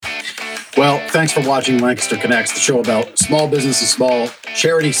Well, thanks for watching Lancaster Connects, the show about small business and small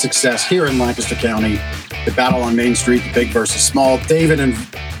charity success here in Lancaster County. The battle on Main Street, the big versus small, David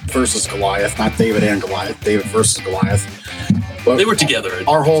versus Goliath, not David and Goliath, David versus Goliath. But they were together.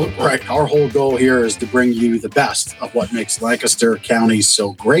 Our whole goal here is to bring you the best of what makes Lancaster County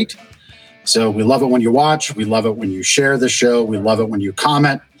so great. So we love it when you watch. We love it when you share the show. We love it when you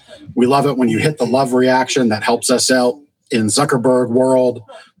comment. We love it when you hit the love reaction. That helps us out in Zuckerberg world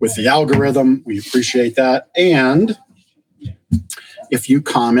with the algorithm. We appreciate that. And if you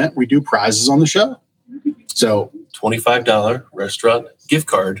comment, we do prizes on the show. So $25 restaurant gift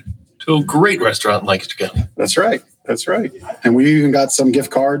card to a great restaurant in Lancaster County. That's right. That's right. And we even got some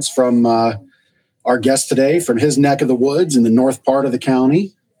gift cards from our guest today from his neck of the woods in the north part of the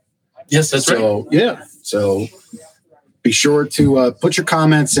county. Yes, that's right. Yeah. So be sure to put your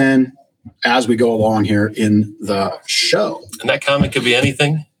comments in as we go along here in the show. And that comment could be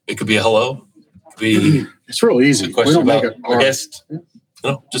anything. It could be a hello. It could be it's real easy. A question about our guest.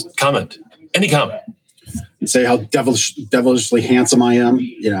 No, just comment. Any comment. You say how devilishly handsome I am.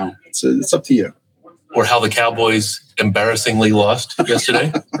 You know, it's up to you. Or how the Cowboys embarrassingly lost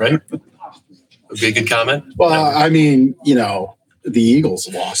yesterday, right? Would be a good comment. Well, I mean, you know, the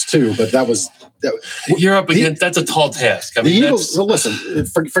Eagles lost too, but you're up against. That's a tall task. I mean, the Eagles. Well, listen,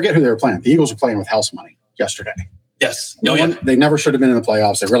 forget who they were playing. The Eagles were playing with house money yesterday. Yes. They never should have been in the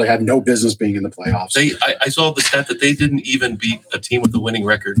playoffs. They really had no business being in the playoffs. I saw the stat that they didn't even beat a team with a winning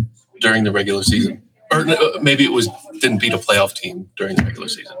record during the regular season, or maybe it was didn't beat a playoff team during the regular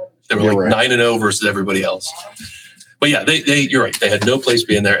season. They were 9-0 versus everybody else. But yeah, you're right. They had no place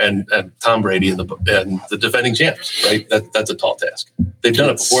being there, and Tom Brady and the defending champs, right? That's a tall task. They've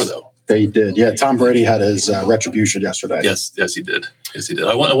done it before, though. They did. Yeah, Tom Brady had his retribution yesterday. Yes, he did.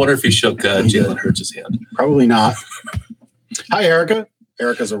 I wonder if he shook Jalen Hurts' hand. Probably not. Hi, Erica.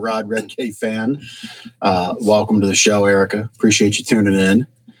 Erica's a Rod Redcay fan. Welcome to the show, Erica. Appreciate you tuning in.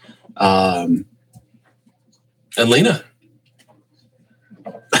 And Lena.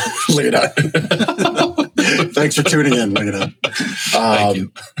 Lena. Thanks for tuning in, Lena. Thank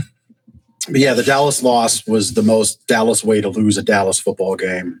you. But yeah, the Dallas loss was the most Dallas way to lose a Dallas football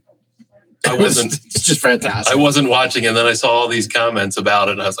game. It's just fantastic. I wasn't watching, and then I saw all these comments about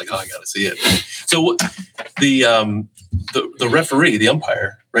it, and I was like, "Oh, I got to see it." So the referee, the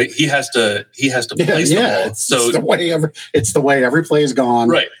umpire, right? He has to place the ball. So it's the way every play has gone,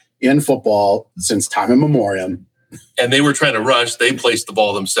 right, in football since time immemorial. And they were trying to rush. They placed the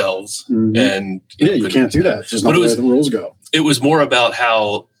ball themselves, and you can't do that. It's just not the way the rules go. It was more about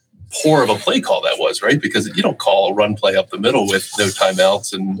how poor of a play call that was, right? Because you don't call a run play up the middle with no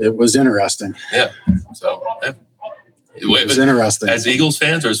timeouts, and it was interesting. Yeah, so it was interesting. As Eagles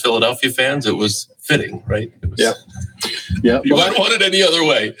fans or as Philadelphia fans, it was fitting, right? Yeah. You wouldn't want it any other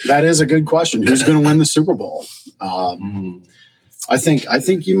way. That is a good question. Who's going to win the Super Bowl? I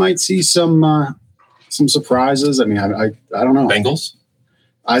think you might see some surprises. I mean, I don't know. Bengals?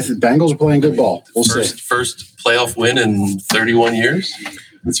 I think Bengals are playing good ball. We'll see. First playoff win in 31 years?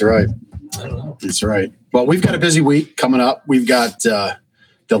 That's right. I don't know. That's right. Well, we've got a busy week coming up. We've got the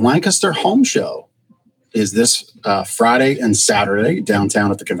Lancaster Home Show is this Friday and Saturday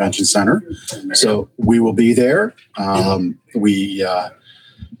downtown at the Convention Center. So we will be there. We'll be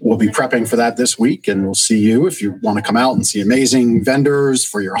prepping for that this week, and we'll see you if you want to come out and see amazing vendors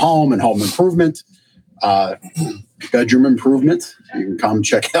for your home and home improvement. Bedroom improvement. You can come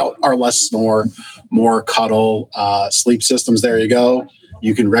check out our Less Snore, More Cuddle sleep systems. There you go.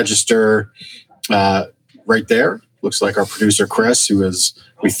 You can register right there. Looks like our producer Chris,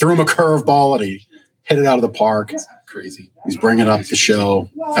 we threw him a curveball and he hit it out of the park. Crazy. He's bringing up the show.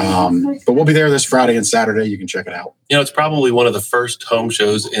 But we'll be there this Friday and Saturday. You can check it out. You know, it's probably one of the first home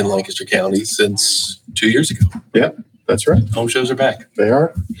shows in Lancaster County since 2 years ago. Yeah. That's right. Home shows are back. They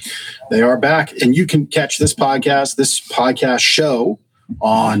are back. And you can catch this podcast show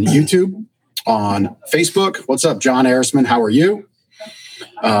on YouTube, on Facebook. What's up, John Arisman? How are you?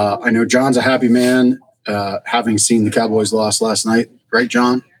 I know John's a happy man, having seen the Cowboys loss last night. Right,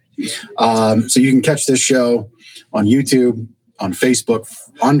 John? So you can catch this show on YouTube, on Facebook,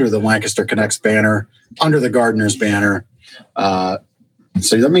 under the Lancaster Connects banner, under the Gardeners banner. So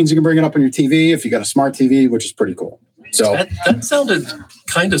that means you can bring it up on your TV if you got a smart TV, which is pretty cool. So that sounded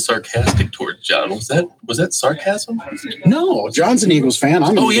kind of sarcastic towards John. Was that sarcasm? No, John's an Eagles fan.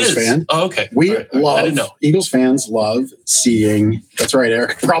 I'm an Eagles fan. Oh, okay. We love, I didn't know. Eagles fans love seeing, that's right,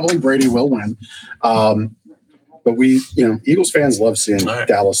 Eric, probably Brady will win. But Eagles fans love seeing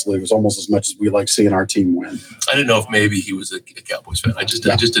Dallas lose almost as much as we like seeing our team win. I didn't know if maybe he was a Cowboys fan. I just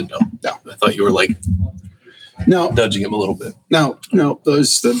didn't know. No. I thought you were like nudging him a little bit. No.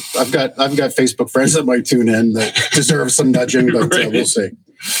 I've got Facebook friends that might tune in that deserve some nudging, but Right.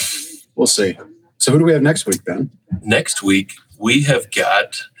 We'll see. So who do we have next week, Ben? Next week, we have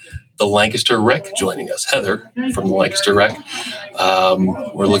got the Lancaster Rec joining us, Heather from the Lancaster Rec.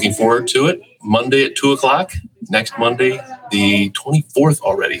 We're looking forward to it. Monday at 2:00. Next Monday, the 24th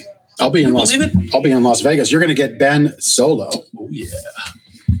already. I'll be in Las Vegas. You're going to get Ben solo. Oh, yeah.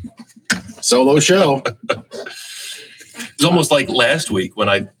 Solo show. It's almost like last week when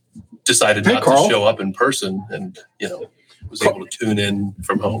I decided not Carl. to show up in person and, was able to tune in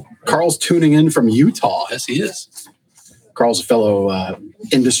from home. Carl's tuning in from Utah. Yes, he is. Carl's a fellow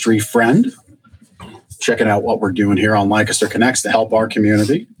industry friend, checking out what we're doing here on Lancaster Connects to help our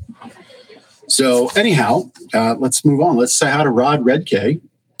community. So anyhow, let's move on. Let's say hi to Rod Redkay,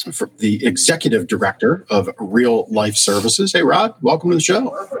 the executive director of Real Life Services. Hey, Rod, welcome to the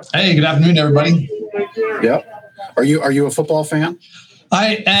show. Hey, good afternoon, everybody. Yep. Are you a football fan?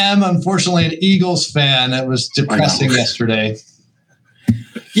 I am, unfortunately, an Eagles fan. It was depressing yesterday.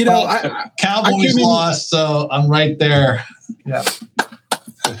 Cowboys lost, so I'm right there. Yeah.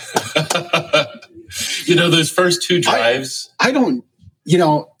 Those first two drives. I don't.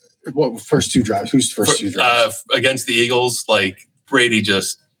 What first two drives? Who's first two drives? Against the Eagles, like Brady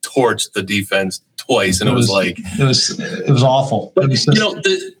just torched the defense twice, and it was awful. But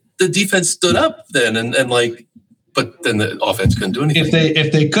the defense stood up then, and but then the offense couldn't do anything.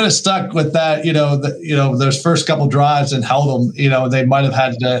 If they could have stuck with that, those first couple drives and held them, they might have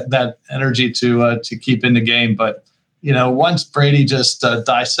had that energy to keep in the game. But once Brady just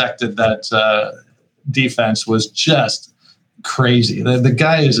dissected that defense, was just crazy. The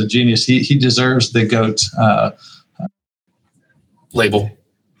guy is a genius. He deserves the GOAT label.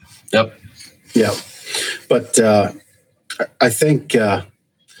 Yep. Yeah. But I think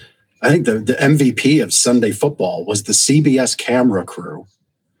the MVP of Sunday football was the CBS camera crew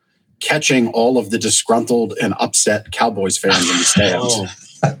catching all of the disgruntled and upset Cowboys fans in the stands. Oh,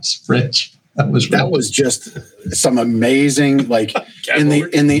 that's rich. That was just some amazing, in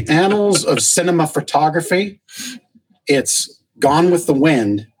the annals of cinema photography, it's Gone with the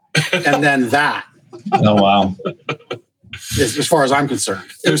Wind, and then that. Oh wow! As far as I'm concerned,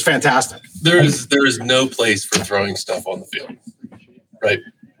 it was fantastic. There is no place for throwing stuff on the field, right?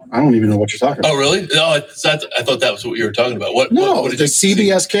 I don't even know what you're talking about. Oh, really? No, I thought that was what you were talking about. What did the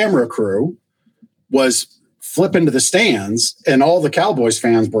CBS camera crew was flipping to the stands, and all the Cowboys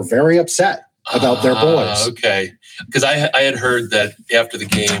fans were very upset about their boys. Okay. Because I had heard that after the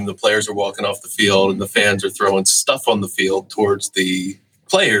game, the players are walking off the field and the fans are throwing stuff on the field towards the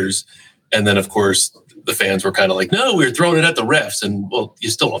players. And then, of course, the fans were kind of like, no, we were throwing it at the refs. And, well, you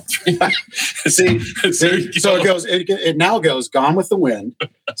still don't. See, so it now goes Gone with the Wind,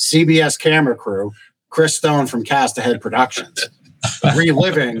 CBS camera crew, Chris Stone from Cast Ahead Productions,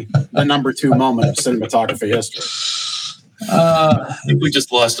 reliving the number 2 moment of cinematography history. I think we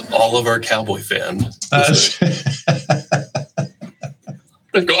just lost all of our Cowboy fans.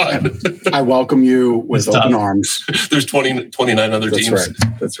 Go on. I welcome you with open arms. There's 29 other teams.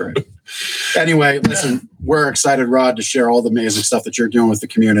 That's right. Anyway, listen, we're excited, Rod, to share all the amazing stuff that you're doing with the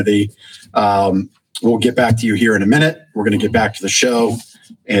community. We'll get back to you here in a minute. We're going to get back to the show,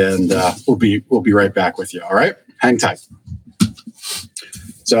 and we'll be right back with you. All right, hang tight.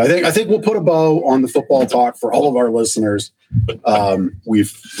 So I think we'll put a bow on the football talk for all of our listeners.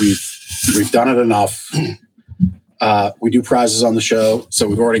 We've done it enough. We do prizes on the show, so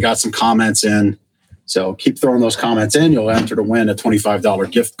we've already got some comments in. So keep throwing those comments in. You'll enter to win a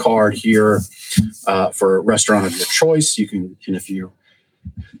 $25 gift card here for a restaurant of your choice. You can, and if you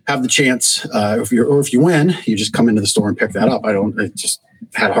have the chance, if you win, you just come into the store and pick that up. I just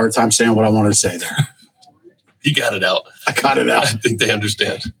had a hard time saying what I wanted to say there. You got it out. I got it out. I think they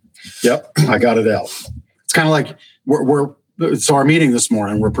understand. Yep, I got it out. It's kind of like it's our meeting this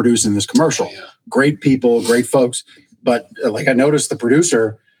morning. We're producing this commercial. Yeah. Great people, great folks. But I noticed the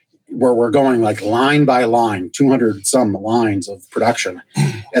producer, where we're going line by line, 200 some lines of production.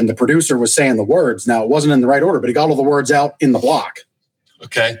 And the producer was saying the words. Now, it wasn't in the right order, but he got all the words out in the block.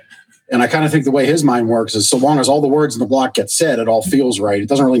 Okay. And I kind of think the way his mind works is so long as all the words in the block get said, it all feels right. It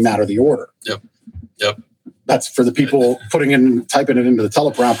doesn't really matter the order. Yep. That's for the people typing it into the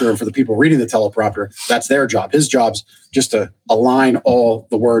teleprompter, and for the people reading the teleprompter, that's their job. His job's just to align all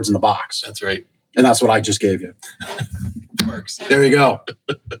the words in the box. That's right. And that's what I just gave you. Works. There you go.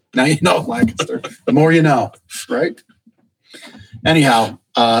 Now you know, Lancaster. The more you know, right? Anyhow,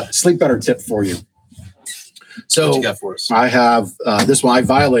 sleep better tip for you. So what you got for us? I have this one. I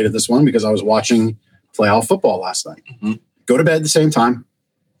violated this one because I was watching playoff football last night. Mm-hmm. Go to bed at the same time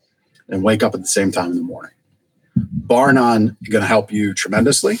and wake up at the same time in the morning. bar none, going to help you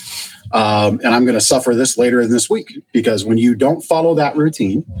tremendously. And I'm going to suffer this later in this week, because when you don't follow that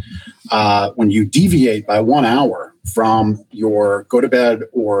routine, when you deviate by 1 hour from your go to bed,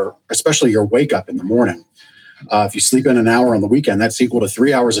 or especially your wake up in the morning, if you sleep in an hour on the weekend, that's equal to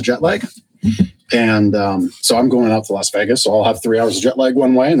 3 hours of jet lag. And so I'm going out to Las Vegas, so I'll have 3 hours of jet lag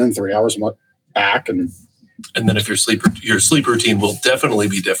one way and then 3 hours back. And then if your sleep routine will definitely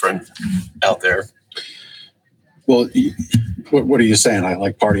be different out there. Well, what are you saying? I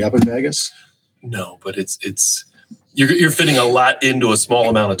like party up in Vegas? No, but it's you're fitting a lot into a small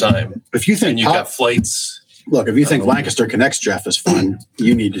amount of time. If you think you got flights, look, if you think Lancaster Connects Jeff is fun,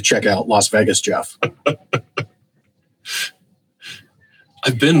 you need to check out Las Vegas Jeff.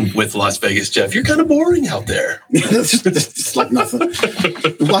 I've been with Las Vegas Jeff. You're kind of boring out there. It's like nothing.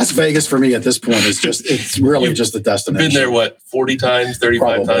 Las Vegas for me at this point is it's really just a destination. Been there, what, 40 times,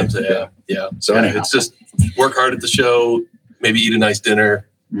 35 times? Yeah. So anyhow, it's just work hard at the show, maybe eat a nice dinner.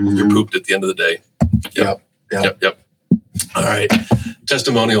 Mm-hmm. You're pooped at the end of the day. Yep. All right.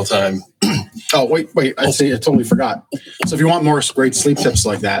 Testimonial time. Oh, wait. I totally forgot. So if you want more great sleep tips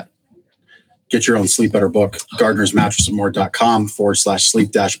like that, get your own Sleep Better book,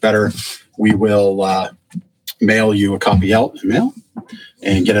 gardnersmattressandmore.com/sleep-better. We will mail you a copy out in mail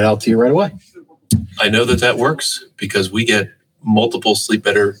and get it out to you right away. I know that works because we get multiple Sleep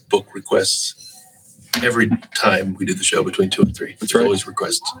Better book requests every time we do the show between 2 and 3. There's always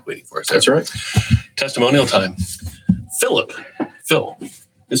requests waiting for us. That's right. Testimonial time. Phil.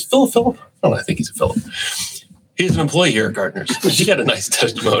 Is Phil a Philip? Oh, I think he's a Philip. He's an employee here at Gardner's. He got a nice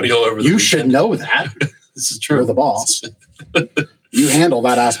testimonial over the weekend. Should know that. This is true. You're the boss. You handle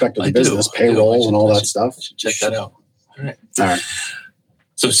that aspect of the business, payroll and all that stuff. Check that out. All right.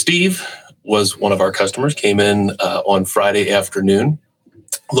 So Steve was one of our customers, came in on Friday afternoon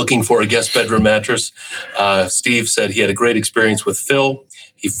looking for a guest bedroom mattress. Steve said he had a great experience with Phil.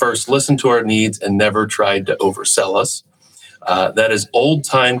 He first listened to our needs and never tried to oversell us. That is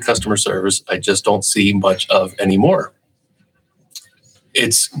old-time customer service I just don't see much of anymore.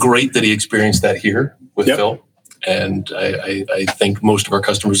 It's great that he experienced that here with Phil, and I think most of our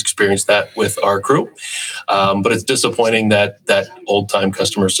customers experience that with our crew. But it's disappointing that old-time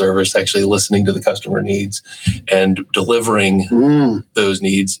customer service, actually listening to the customer needs and delivering those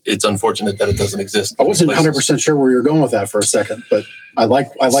needs, it's unfortunate that it doesn't exist. I wasn't 100% sure where you're going with that for a second, but I like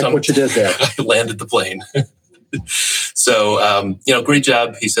what you did there. I landed the plane. So, great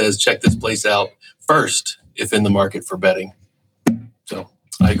job. He says, check this place out first if in the market for bedding. So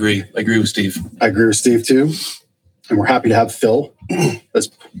I agree. I agree with Steve. I agree with Steve too. And we're happy to have Phil. That's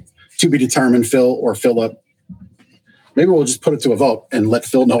to be determined, Phil or Philip. Maybe we'll just put it to a vote and let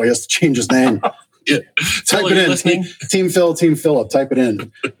Phil know he has to change his name. Yeah. Type it in. Listening? Team Phil, Team Philip. Type it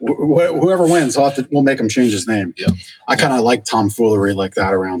in. Whoever wins, we'll make him change his name. Yeah. I kind of like tomfoolery like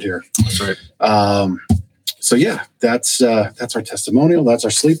that around here. That's right. So that's our testimonial. That's our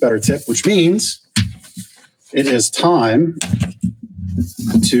Sleep Better tip, which means it is time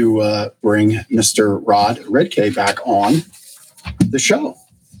to bring Mr. Rod Redkay back on the show.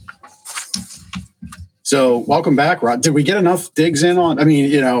 So welcome back, Rod. Did we get enough digs in on? I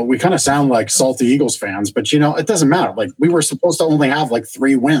mean, we kind of sound like salty Eagles fans, but it doesn't matter. Like, we were supposed to only have like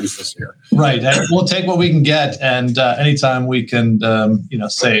 3 wins this year, right? And we'll take what we can get, and anytime we can,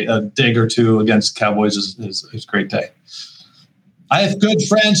 say a dig or two against Cowboys is a great day. I have good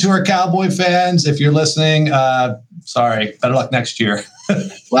friends who are Cowboy fans. If you're listening, sorry, better luck next year.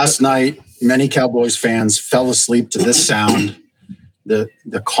 Last night, many Cowboys fans fell asleep to this sound. The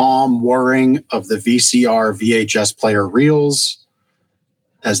calm whirring of the VCR VHS player reels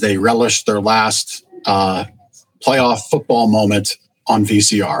as they relished their last playoff football moment on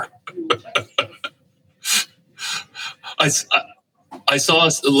VCR. I saw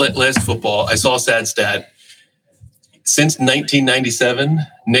last football. I saw a sad stat. Since 1997,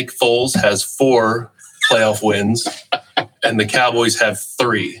 Nick Foles has 4 playoff wins, and the Cowboys have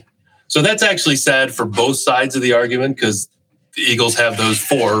 3. So that's actually sad for both sides of the argument, because the Eagles have those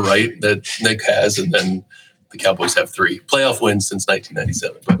 4, right, that Nick has, and then the Cowboys have 3 playoff wins since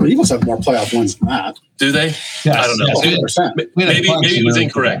 1997. But the Eagles have more playoff wins than that. Do they? Yes, I don't know. Yes, maybe it was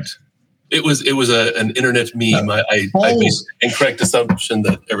incorrect. It was an internet meme. I made an incorrect assumption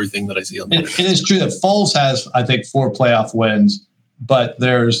that everything that I see on the internet. It is true that Foles has, I think, 4 playoff wins, but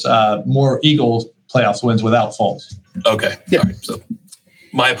there's more Eagles playoff wins without Foles. Okay. Yeah. All right. So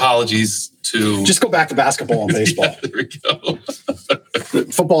my apologies to... Just go back to basketball and baseball. Yeah, there we go.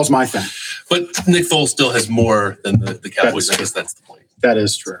 Football is my thing. But Nick Foles still has more than the Cowboys. I guess that's the point. That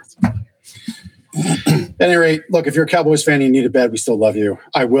is true. At any rate, look, if you're a Cowboys fan and you need a bed, we still love you.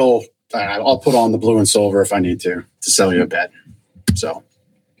 I will I'll put on the blue and silver if I need to sell you a bed. So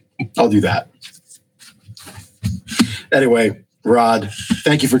I'll do that. Anyway, Rod,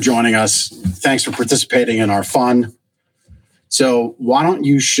 thank you for joining us. Thanks for participating in our fun. So why don't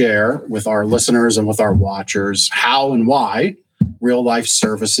you share with our listeners and with our watchers how and why Real Life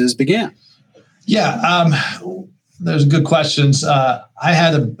Services began? Yeah, those are good questions. I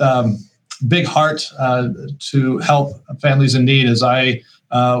had a big heart to help families in need, as I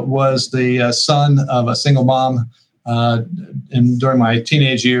was the son of a single mom during my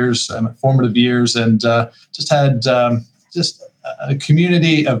teenage years, my formative years, and just had just a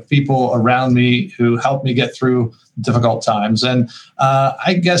community of people around me who helped me get through difficult times. And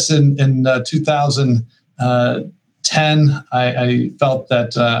I guess in 2010, I felt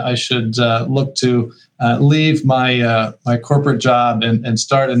that I should look to leave my corporate job and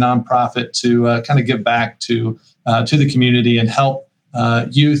start a nonprofit to kind of give back to the community and help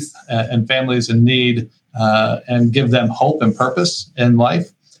youth and families in need and give them hope and purpose in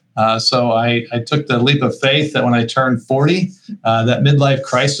life. So I took the leap of faith that when I turned 40, that midlife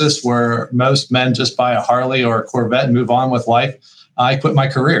crisis where most men just buy a Harley or a Corvette and move on with life, I quit my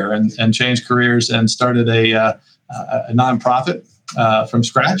career and changed careers and started a nonprofit from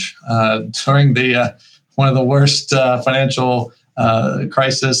scratch during one of the worst financial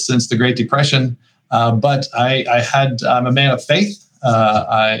crisis since the Great Depression. But I'm a man of faith.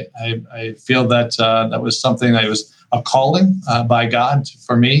 I feel that that was something that was a calling by God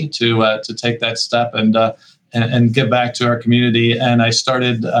for me to take that step and give back to our community. And I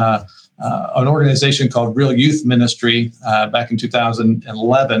started an organization called Real Youth Ministry back in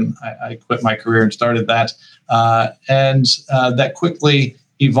 2011. I quit my career and started that, and that quickly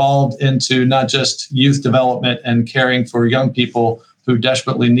evolved into not just youth development and caring for young people who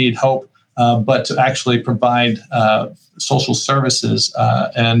desperately need hope, but to actually provide social services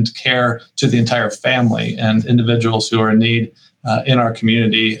and care to the entire family and individuals who are in need in our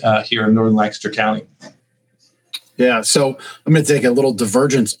community here in Northern Lancaster County. Yeah, so I'm going to take a little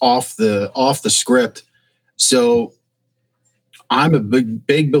divergence off the script. So I'm a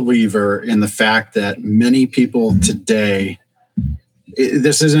big believer in the fact that many people today,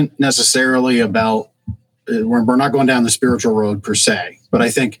 this isn't necessarily about, we're not going down the spiritual road per se, but I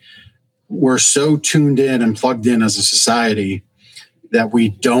think we're so tuned in and plugged in as a society that we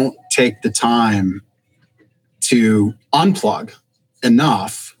don't take the time to unplug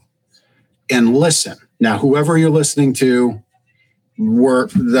enough and listen. Now, whoever you're listening to, we're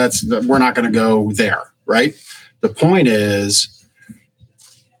not going to go there, right? The point is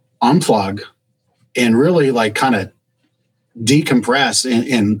unplug and really like kind of decompress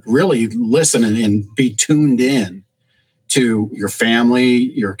and really listen and be tuned in to your family,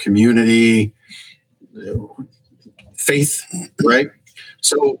 your community, faith, right?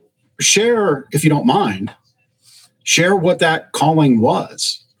 So share, if you don't mind, share what that calling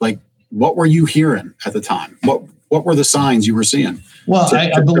was. Like, what were you hearing at the time? What were the signs you were seeing? Well,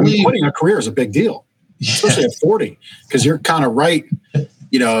 I believe quitting a career is a big deal, especially at 40, because you're kind of right.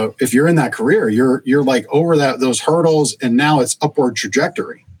 You know, if you're in that career, you're like over those hurdles, and now it's upward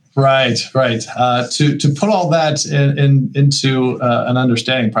trajectory. Right. To put all that into an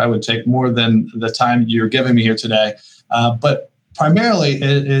understanding probably would take more than the time you're giving me here today. But primarily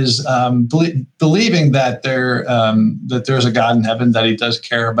it is believing that there's a God in heaven, that He does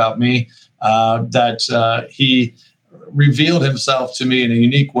care about me, that He revealed Himself to me in a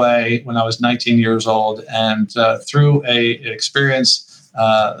unique way when I was 19 years old, and through a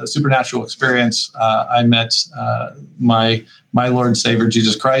supernatural experience, I met my Lord and Savior,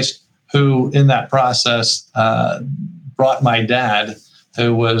 Jesus Christ, who in that process brought my dad,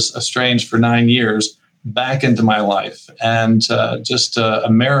 who was estranged for 9 years, back into my life. And just a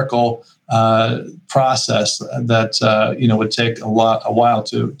miracle process that would take a while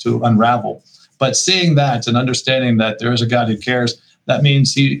to unravel. But seeing that and understanding that there is a God who cares, that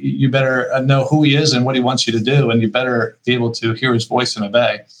means you better know who He is and what He wants you to do, and you better be able to hear His voice and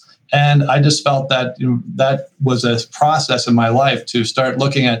obey. And I just felt that that was a process in my life to start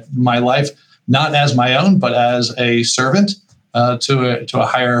looking at my life not as my own, but as a servant to a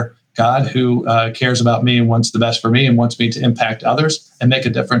higher God who cares about me and wants the best for me and wants me to impact others and make a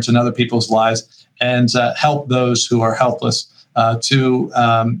difference in other people's lives and help those who are helpless, to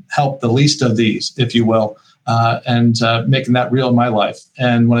help the least of these, if you will, and making that real in my life.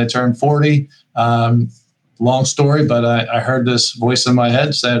 And when I turned 40, long story, but I heard this voice in my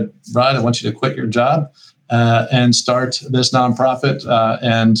head said, Rod, I want you to quit your job and start this nonprofit,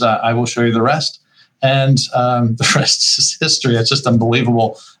 and I will show you the rest. And the rest is history. It's just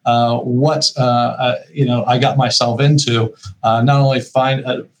unbelievable what I got myself into. Not only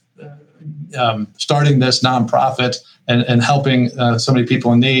starting this nonprofit and helping so many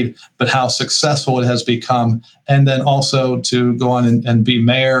people in need, but how successful it has become. And then also to go on and be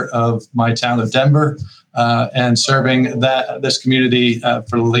mayor of my town of Denver, and serving this community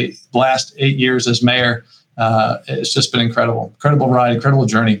for the last 8 years as mayor. It's just been incredible ride, incredible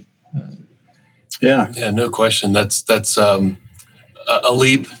journey. Yeah, no question. That's a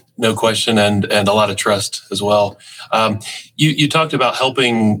leap, no question, and a lot of trust as well. You talked about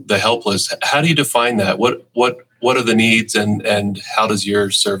helping the helpless. How do you define that? What are the needs, and how does your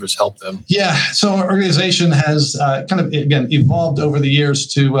service help them? Yeah, so our organization has evolved over the years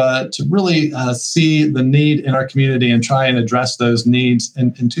to really see the need in our community and try and address those needs.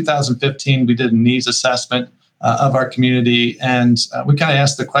 In 2015, we did a needs assessment of our community, and we kind of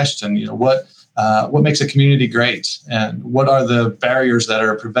asked the question, what makes a community great, and what are the barriers that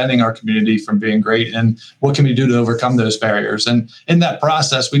are preventing our community from being great, and what can we do to overcome those barriers? And in that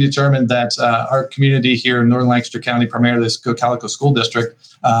process, we determined that our community here in Northern Lancaster County, primarily the Calico School District,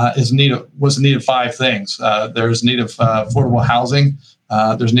 was in need of 5 things. There's need of affordable housing.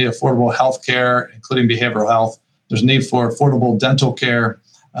 There's need of affordable health care, including behavioral health. There's need for affordable dental care.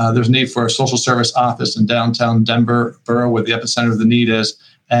 There's need for a social service office in downtown Denver borough, where the epicenter of the need is.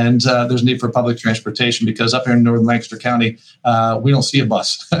 And there's need for public transportation, because up here in Northern Lancaster County, we don't see a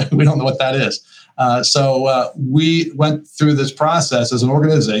bus. We don't know what that is. So we went through this process as an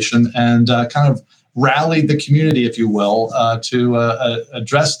organization and kind of rallied the community, if you will, to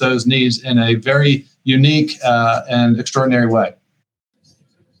address those needs in a very unique and extraordinary way.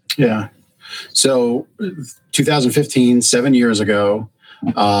 Yeah. So 2015, 7 years ago,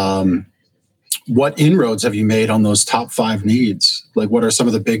 what inroads have you made on those top 5 needs? Like, what are some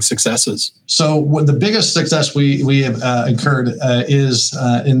of the big successes? So the biggest success we have incurred is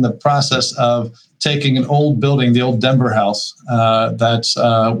in the process of taking an old building, the old Denver House,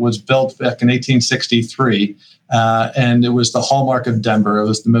 that was built back in 1863. And it was the hallmark of Denver. It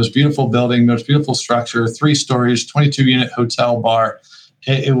was the most beautiful building, most beautiful structure, 3 stories, 22-unit hotel bar.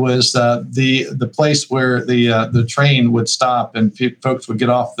 It was the place where the train would stop, and folks would get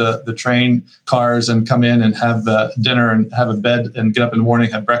off the train cars and come in and have dinner and have a bed and get up in the morning,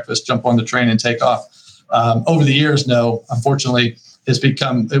 have breakfast, jump on the train and take off. Over the years, no, unfortunately,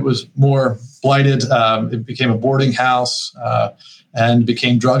 it was more blighted. It became a boarding house and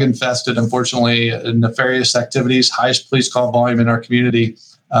became drug infested. Unfortunately, nefarious activities, highest police call volume in our community.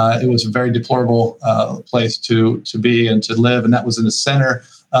 It was a very deplorable place to be and to live, and that was in the center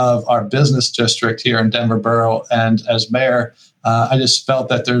of our business district here in Denver Borough. And as mayor, I just felt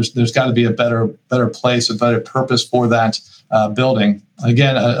that there's got to be a better place, a better purpose for that building.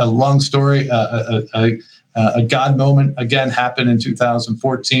 Again, a long story. A God moment again happened in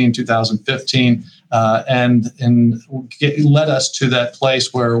 2014, 2015, and led us to that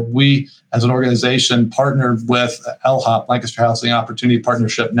place where we, as an organization, partnered with LHOP, Lancaster Housing Opportunity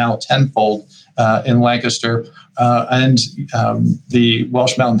Partnership, now tenfold in Lancaster, and the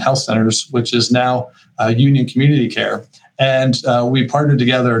Welsh Mountain Health Centers, which is now Union Community Care. And we partnered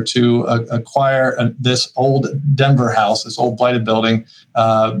together to acquire this old Denver house, this old blighted building,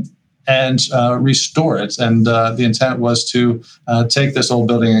 and restore it. And the intent was to take this old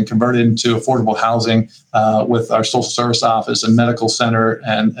building and convert it into affordable housing with our social service office and medical center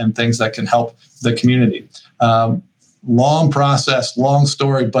and things that can help the community. Long process, long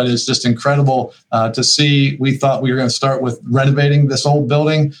story, but it's just incredible to see. We thought we were going to start with renovating this old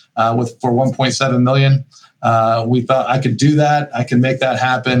building for $1.7 million. We thought I could do that. I can make that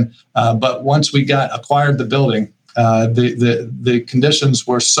happen. But once we acquired the building, the conditions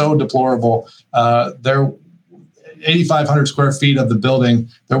were so deplorable. There, 8,500 square feet of the building,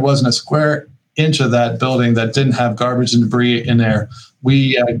 there wasn't a square inch of that building that didn't have garbage and debris in there.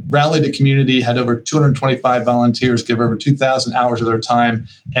 We rallied the community, had over 225 volunteers give over 2,000 hours of their time,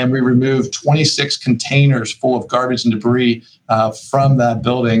 and we removed 26 containers full of garbage and debris from that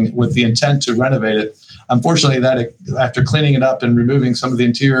building with the intent to renovate it. Unfortunately, after cleaning it up and removing some of the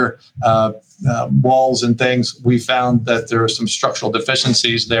interior walls and things, we found that there were some structural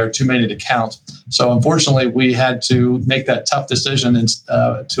deficiencies there, too many to count. So unfortunately, we had to make that tough decision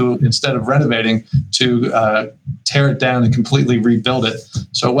to instead of renovating, to tear it down and completely rebuild it.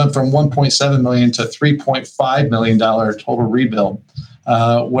 So it went from $1.7 million to $3.5 million total rebuild.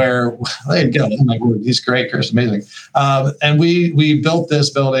 Where there you go. Oh my word, he's great, Chris, amazing. And we built this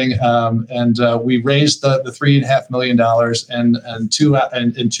building, and we raised the $3.5 million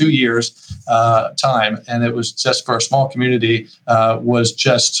in 2 years time, and it was just for a small community. Was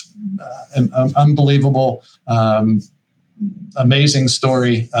just an unbelievable, amazing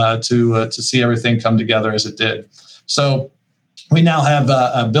story to see everything come together as it did. So we now have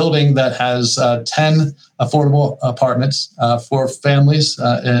a building that has 10 affordable apartments for families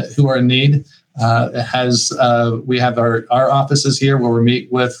who are in need. We have our offices here where we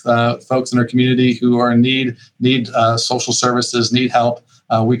meet with folks in our community who are in need social services, need help.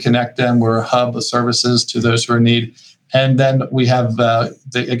 We connect them. We're a hub of services to those who are in need. And then we have,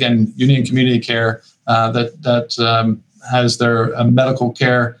 Union Community Care that has their medical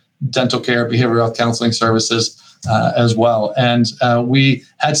care, dental care, behavioral health counseling services as well. And we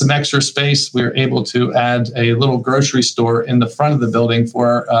had some extra space. We were able to add a little grocery store in the front of the building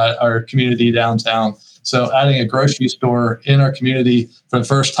for our community downtown. So adding a grocery store in our community for the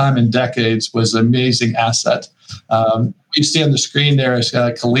first time in decades was an amazing asset. You see on the screen there is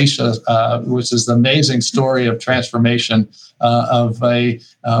Kalisha, which is the amazing story of transformation of a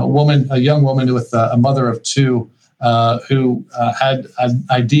young woman with a mother of two who had an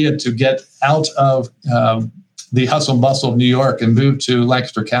idea to get out of the hustle and bustle of New York and moved to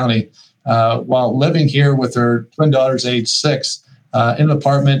Lancaster County while living here with her twin daughters, age 6, in an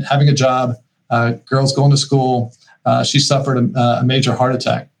apartment, having a job, girls going to school. She suffered a major heart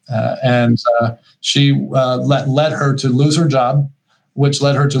attack. And she led her to lose her job, which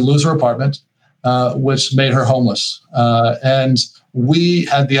led her to lose her apartment, which made her homeless. And we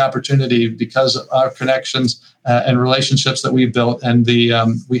had the opportunity, because of our connections and relationships that we've built, and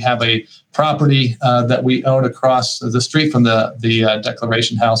we have a property that we own across the street from the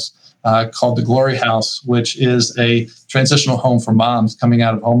Declaration House called the Glory House, which is a transitional home for moms coming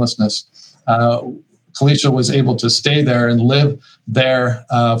out of homelessness. Kalisha was able to stay there and live there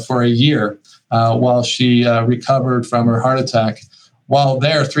for a year while she recovered from her heart attack. While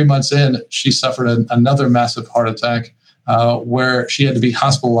there, 3 months in, she suffered another massive heart attack where she had to be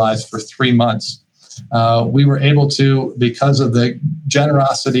hospitalized for 3 months. We were able to, because of the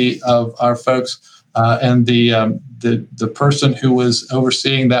generosity of our folks and the person who was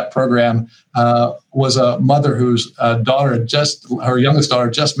overseeing that program was a mother whose her youngest daughter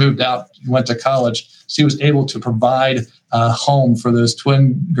just moved out, went to college. She was able to provide a home for those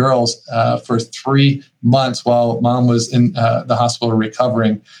twin girls for 3 months while mom was in the hospital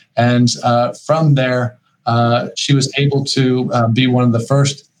recovering. And from there, she was able to be one of the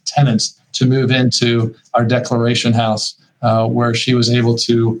first tenants to move into our Declaration House, where she was able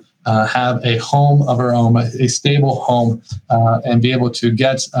to have a home of her own, a stable home, and be able to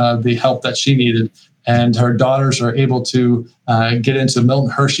get the help that she needed. And her daughters are able to get into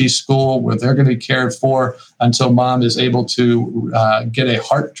Milton Hershey School, where they're going to be cared for until mom is able to get a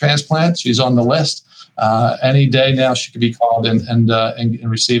heart transplant. She's on the list. Any day now, she could be called and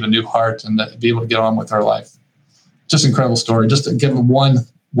receive a new heart and be able to get on with her life. Just an incredible story. Just to give one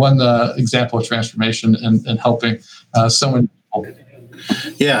example of transformation and helping so many people.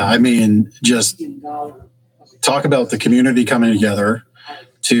 Yeah, I mean, just talk about the community coming together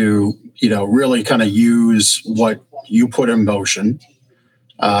to, really kind of use what you put in motion.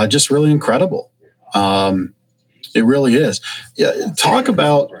 Just really incredible. It really is. Yeah, talk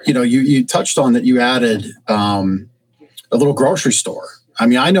about, you touched on that you added a little grocery store. I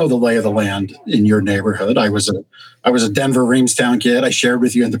mean, I know the lay of the land in your neighborhood. I was a Denver Reamstown kid. I shared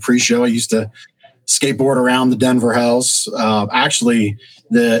with you in the pre-show. I used to skateboard around the Denver house. Actually,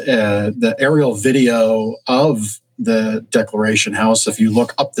 the aerial video of the Declaration House, if you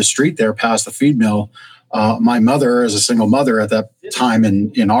look up the street there past the feed mill, my mother, as a single mother at that time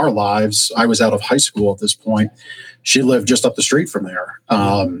in our lives, I was out of high school at this point. She lived just up the street from there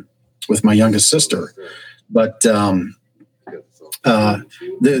with my youngest sister. But the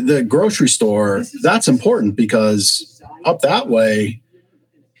grocery store, that's important because up that way,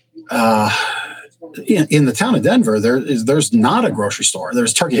 in the town of Denver, there's not a grocery store.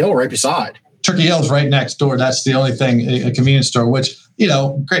 There's Turkey Hill right beside. Turkey Hill is right next door. That's the only thing, a convenience store, which,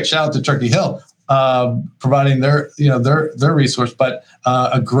 great shout out to Turkey Hill, providing their resource, but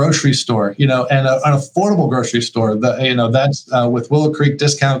a grocery store, and an affordable grocery store. That's with Willow Creek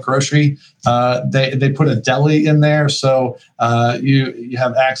Discount Grocery. They put a deli in there, so you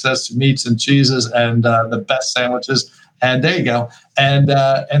have access to meats and cheeses and the best sandwiches. And there you go.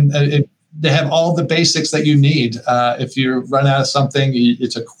 They have all the basics that you need. If you run out of something,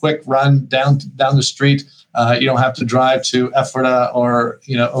 it's a quick run down the street. You don't have to drive to Ephrata or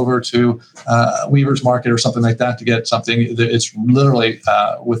over to Weaver's Market or something like that to get something. It's literally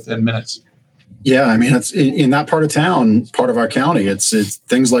within minutes. Yeah, I mean, it's in that part of town, part of our county. It's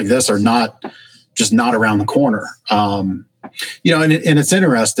things like this are not around the corner. And it's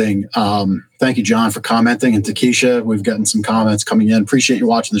interesting. Thank you, John, for commenting, and Takesha. We've gotten some comments coming in. Appreciate you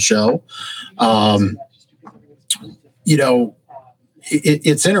watching the show.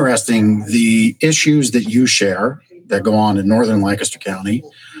 It's interesting, the issues that you share that go on in northern Lancaster County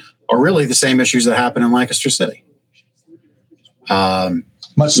are really the same issues that happen in Lancaster City.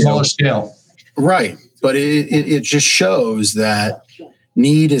 Much smaller scale. Right. But it just shows that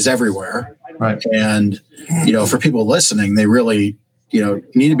need is everywhere. Right. And, for people listening, they really,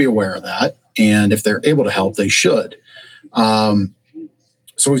 need to be aware of that. And if they're able to help, they should.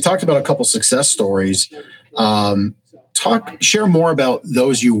 So we've talked about a couple success stories. Share more about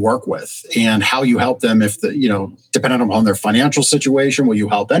those you work with and how you help them. If depending upon their financial situation, will you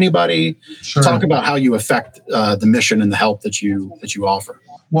help anybody? Sure. Talk about how you affect the mission and the help that you offer.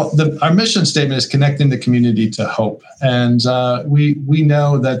 Well, our mission statement is connecting the community to hope. And we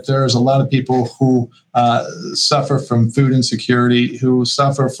know that there's a lot of people who suffer from food insecurity, who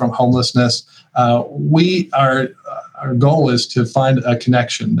suffer from homelessness. Our goal is to find a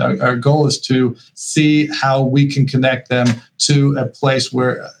connection. Our goal is to see how we can connect them to a place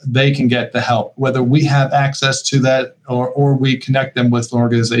where they can get the help, whether we have access to that or we connect them with an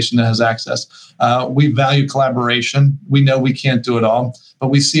organization that has access. We value collaboration. We know we can't do it all, but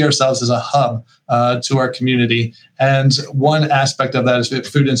we see ourselves as a hub to our community. And one aspect of that is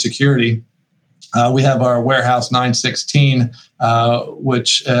food insecurity. We have our Warehouse 916,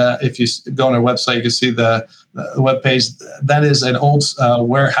 which if you go on our website, you can see the webpage. That is an old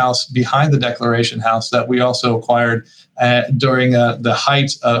warehouse behind the Declaration House that we also acquired during the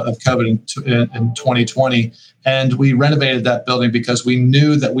height of COVID in 2020. And we renovated that building because we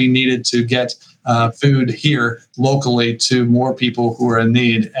knew that we needed to get food here locally to more people who are in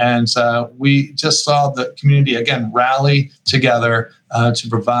need. And we just saw the community, again, rally together to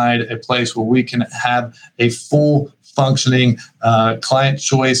provide a place where we can have a full functioning client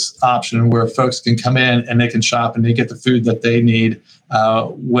choice option where folks can come in and they can shop and they get the food that they need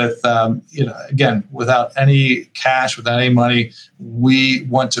again, without any cash, without any money. We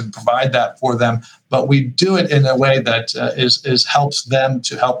want to provide that for them, but we do it in a way that is helps them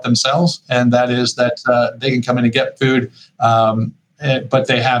to help themselves. And that is that they can come in and get food, but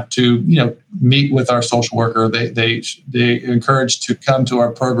they have to, meet with our social worker. They encourage to come to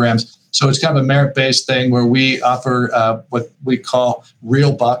our programs. So it's kind of a merit-based thing where we offer what we call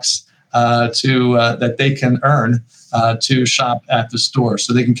real bucks that they can earn to shop at the store.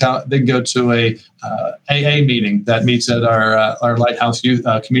 So they can go to a AA meeting that meets at our Lighthouse Youth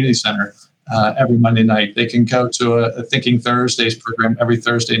Community Center every Monday night. They can go to a Thinking Thursdays program every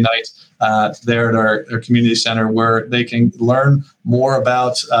Thursday night there at our community center, where they can learn more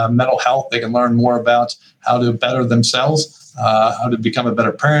about mental health. They can learn more about how to better themselves, how to become a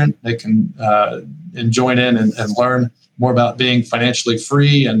better parent. They can join in and learn more about being financially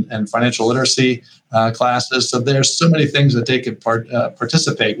free and financial literacy classes. So there's so many things that they can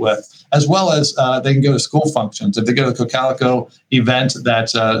participate with, as well as they can go to school functions. If they go to the Cocalico event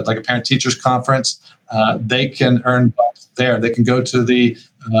that's like a parent-teachers conference, they can earn bucks there. They can go to the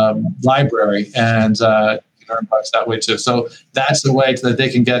library and earn bucks that way too. So that's the way that they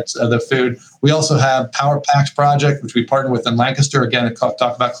can get the food. We also have Power Packs Project, which we partner with in Lancaster. Again, talk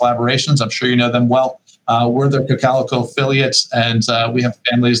about collaborations. I'm sure you know them well. We're their Cocalico affiliates, and we have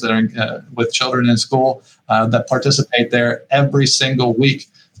families that are with children in school that participate there every single week.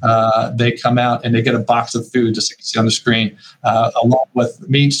 They come out and they get a box of food, just like you see on the screen, along with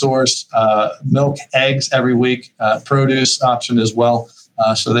meat source, milk, eggs every week, produce option as well,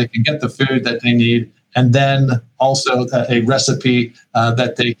 so they can get the food that they need. And then also a recipe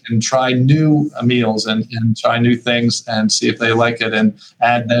that they can try new meals and try new things and see if they like it, and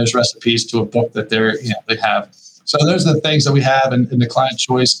add those recipes to a book that they have. So those are the things that we have, and the client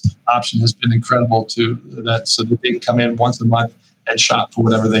choice option has been incredible to that, so that they can come in once a month and shop for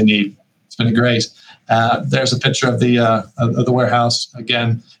whatever they need. It's been great. There's a picture of the warehouse.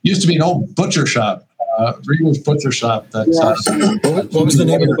 Again, used to be an old butcher shop. Reber's Butcher Shop. What was the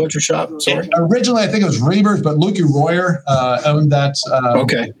name of the butcher shop? Sorry. Originally, I think it was Reber's, but Lukey Royer owned that.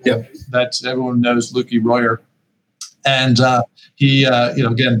 Okay. Yep. That everyone knows Lukey Royer, and he,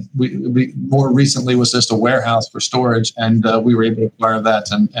 again, we more recently was just a warehouse for storage, and we were able to acquire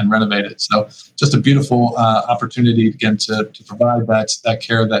that and renovate it. So just a beautiful opportunity again to provide that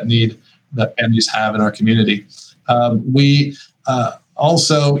care, that need that families have in our community. We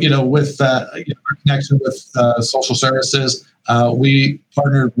also, with our connection with social services, we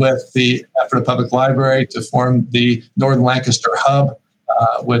partnered with the Ephrata Public Library to form the Northern Lancaster Hub,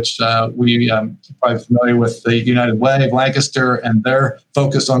 which we probably familiar with the United Way of Lancaster and their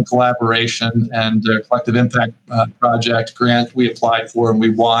focus on collaboration and their collective impact project grant we applied for and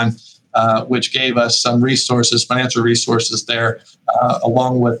we won. which gave us some resources, financial resources there,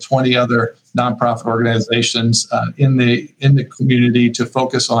 along with 20 other nonprofit organizations in the community to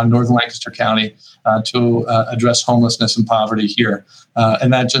focus on Northern Lancaster County to address homelessness and poverty here.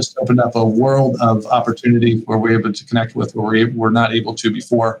 And that just opened up a world of opportunity where we're able to connect with where we were not able to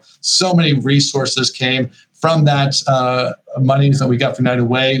before. So many resources came from that monies that we got from United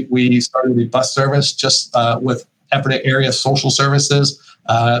Way. We started a bus service just with Ephrata Area Social Services.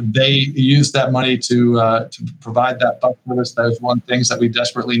 They used that money to provide that bus service. That was one of the things that we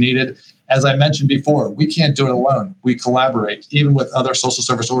desperately needed. As I mentioned before, we can't do it alone. We collaborate, even with other social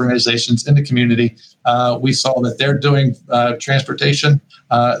service organizations in the community. We saw that they're doing transportation.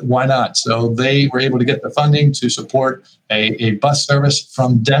 Why not? So they were able to get the funding to support a bus service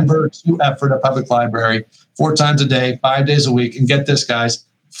from Denver to Ephrata Public Library 4 times a day, 5 days a week. And get this, guys,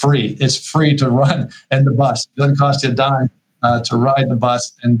 free. It's free to run in the bus. It doesn't cost you a dime to ride the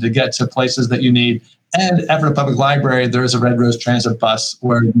bus and to get to places that you need. And Ephrata Public Library, there is a Red Rose Transit bus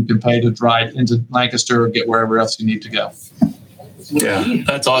where you can pay to ride into Lancaster or get wherever else you need to go. Yeah,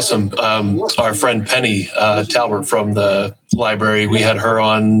 that's awesome. Our friend Penny Talbert from the library, we had her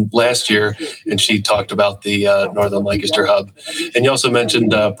on last year, and she talked about the Northern Lancaster Hub. And you also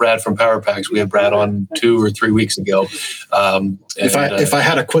mentioned Brad from Power Packs. We had Brad on 2 or 3 weeks ago. If I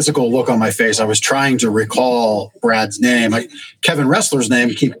had a quizzical look on my face, I was trying to recall Brad's name. Kevin Ressler's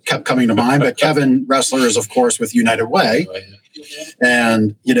name kept coming to mind, but Kevin Ressler is, of course, with United Way.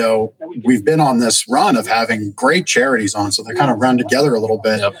 And, we've been on this run of having great charities on, so they kind of run together a little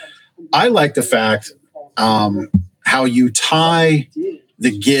bit. Yep. I like the fact how you tie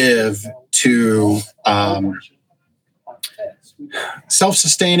the give to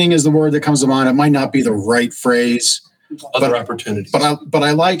self-sustaining is the word that comes to mind. It might not be the right phrase. Other opportunities. But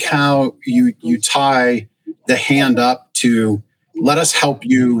I like how you tie the hand up to let us help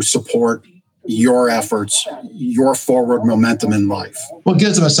you support your efforts, your forward momentum in life. Well, it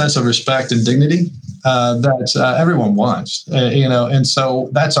gives them a sense of respect and dignity that everyone wants, and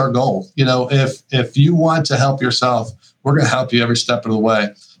so that's our goal. If you want to help yourself, we're going to help you every step of the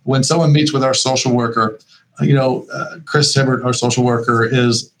way. When someone meets with our social worker, Chris Hibbert, our social worker,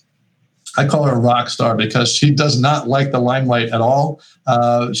 I call her a rock star because she does not like the limelight at all.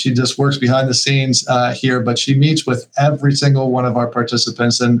 She just works behind the scenes here, but she meets with every single one of our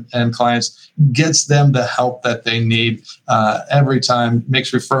participants and clients, gets them the help that they need every time,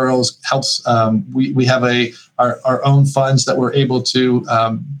 makes referrals, helps. We have our own funds that we're able to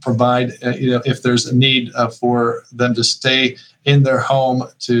provide, if there's a need for them to stay in their home,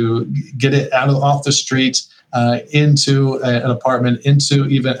 to get it off the streets, into an apartment,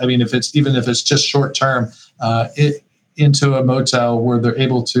 if it's just short term, into a motel where they're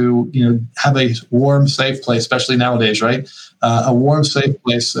able to, have a warm, safe place, especially nowadays, right? A warm, safe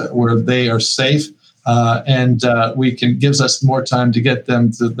place where they are safe. And gives us more time to get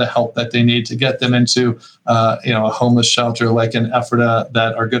them the help that they need to get them into, a homeless shelter like in Ephrata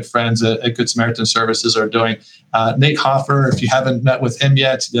that our good friends at Good Samaritan Services are doing. Nate Hoffer, if you haven't met with him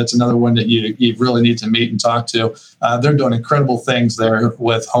yet, that's another one that you really need to meet and talk to. They're doing incredible things there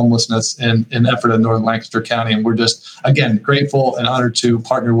with homelessness in Ephrata, Northern Lancaster County. And we're just, again, grateful and honored to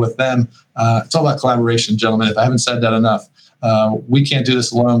partner with them. It's all about collaboration, gentlemen. If I haven't said that enough. We can't do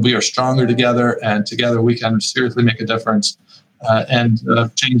this alone. We are stronger together, and together we can seriously make a difference and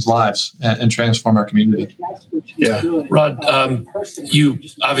change lives and transform our community. Yeah. Rod, you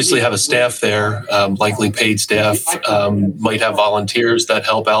obviously have a staff there, likely paid staff, might have volunteers that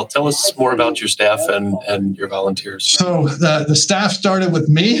help out. Tell us more about your staff and your volunteers. So the staff started with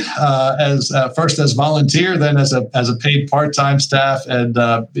me as first as volunteer, then as a paid part-time staff, and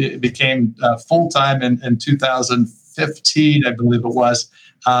became full-time in 2015, I believe it was.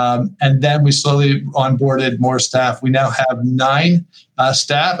 And then we slowly onboarded more staff. We now have 9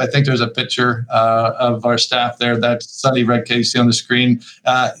 staff. I think there's a picture of our staff there. That's Sunny Redcade you see on the screen.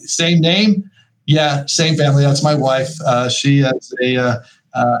 Same name. Yeah, same family. That's my wife. She is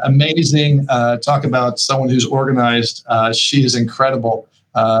amazing. Talk about someone who's organized. She is incredible.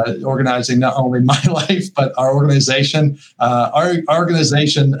 Organizing not only my life, but our organization. Our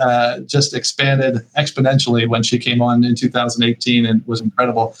organization just expanded exponentially when she came on in 2018 and was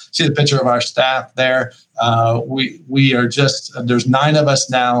incredible. See the picture of our staff there. We are just, there's 9 of us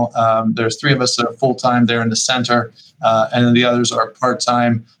now. There's 3 of us that are full-time there in the center, and then the others are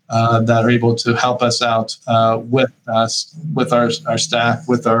part-time that are able to help us out with our staff,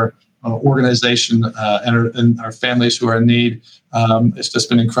 with our organization and our families who are in need. It's just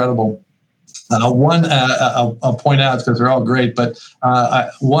been incredible. One I'll point out because they're all great, but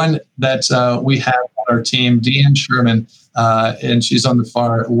one that we have on our team, Deanne Sherman. and she's on the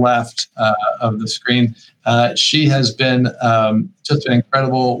far left of the screen. She has been just been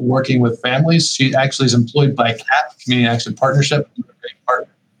incredible working with families. She actually is employed by CAP, Community Action Partnership, a great partner.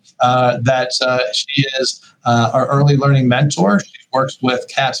 She is our early learning mentor. She works with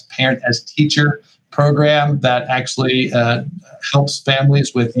CAP's Parent as Teacher program that actually helps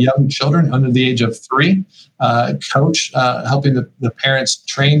families with young children under the age of 3. Helping the parents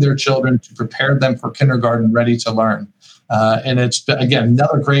train their children to prepare them for kindergarten, ready to learn. And it's, again,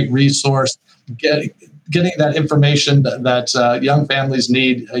 another great resource. Getting that information that young families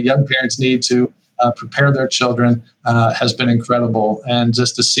need, young parents need to prepare their children has been incredible. And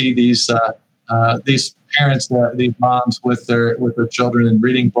just to see these parents, these moms with their children and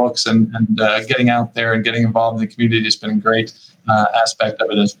reading books and getting out there and getting involved in the community has been a great aspect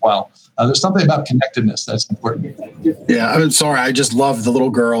of it as well. There's something about connectedness that's important. Yeah, I'm sorry. I just love the little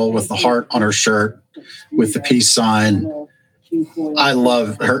girl with the heart on her shirt with the peace sign. I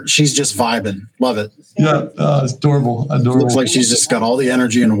love her. She's just vibing. Love it. Yeah, it's adorable. Looks like she's just got all the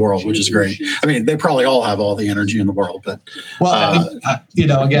energy in the world, which is great. I mean, they probably all have all the energy in the world, but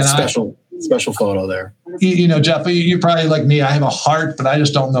again, special photo there. Jeff, you're probably like me. I have a heart, but I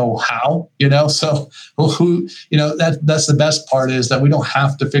just don't know how, so that's the best part, is that we don't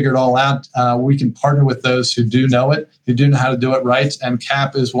have to figure it all out. We can partner with those who do know it, who do know how to do it right. And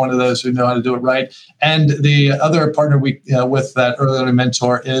CAP is one of those who know how to do it right. And the other partner with that early learning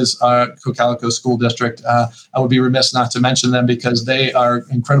mentor is our Cocalico School District. I would be remiss not to mention them, because they are an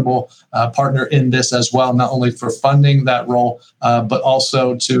incredible partner in this as well, not only for funding that role, but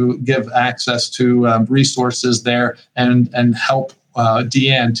also to give access to resources there and help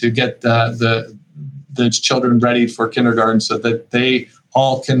Deanne to get the children ready for kindergarten, so that they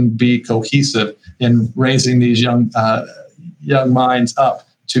all can be cohesive in raising these young minds up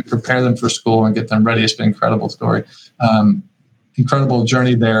to prepare them for school and get them ready. It's been an incredible story. Incredible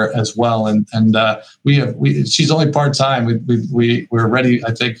journey there as well, and she's only part-time. We're ready,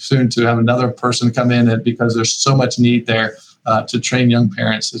 I think, soon to have another person come in, because there's so much need there to train young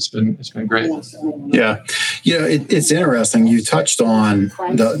parents. It's been great. Yeah, it's interesting. You touched on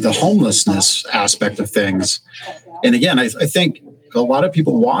the homelessness aspect of things, and again, I think a lot of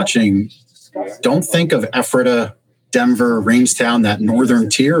people watching don't think of Ephrata, Denver, Rangetown, that northern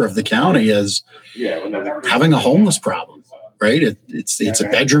tier of the county, as having a homeless problem. Right? It's a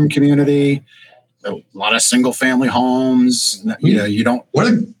bedroom community, a lot of single family homes. You don't.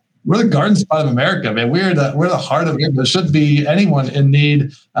 We're the garden spot of America, man. We're the heart of it. There shouldn't be anyone in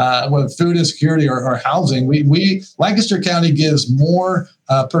need with food insecurity or housing. We Lancaster County gives more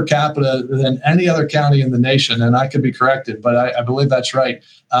per capita than any other county in the nation, and I could be corrected, but I believe that's right.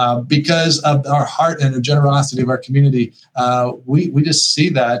 Because of our heart and the generosity of our community, we just see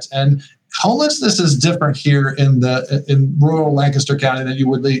that. And homelessness is different here in rural Lancaster County than you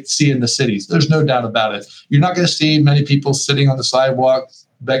would see in the cities. There's no doubt about it. You're not going to see many people sitting on the sidewalk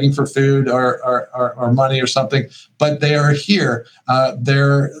begging for food or money or something, but they are here.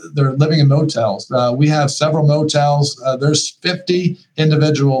 They're living in motels. We have several motels. There's 50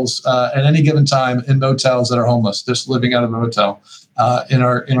 individuals at any given time in motels that are homeless, just living out of a motel in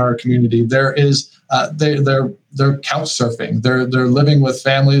our community. There is they're couch surfing. They're living with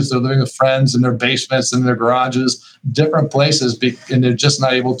families. They're living with friends in their basements, in their garages, different places, and they're just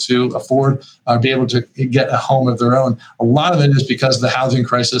not able to afford or be able to get a home of their own. A lot of it is because of the housing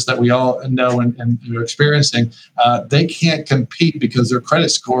crisis that we all know and are experiencing. They can't compete because their credit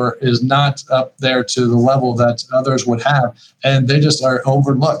score is not up there to the level that others would have, and they just are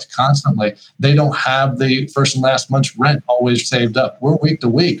overlooked constantly. They don't have the first and last month's rent always saved up. We're week to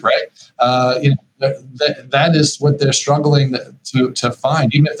week, right? That is what they're struggling to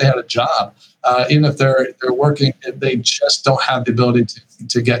find. Even if they had a job, even if they're working, they just don't have the ability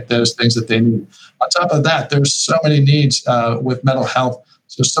to get those things that they need. On top of that, there's so many needs with mental health.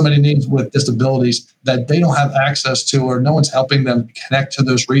 There's so many needs with disabilities that they don't have access to, or no one's helping them connect to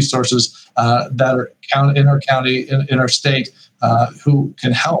those resources that are in our county, in our state, who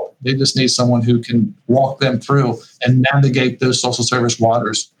can help. They just need someone who can walk them through and navigate those social service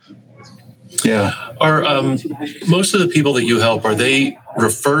waters. Yeah. Are most of the people that you help, are they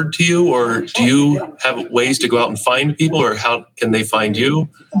referred to you, or do you have ways to go out and find people, or how can they find you?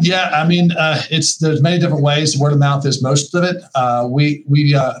 Yeah, I mean, there's many different ways. Word of mouth is most of it. We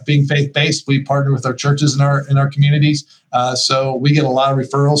being faith-based, we partner with our churches in our communities. So we get a lot of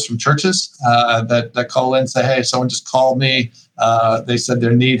referrals from churches that call in and say, hey, someone just called me. They said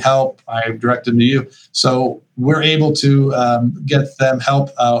they need help. I directed them to you. So we're able to get them help.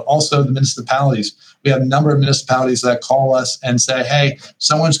 Also, the municipalities. We have a number of municipalities that call us and say, "Hey,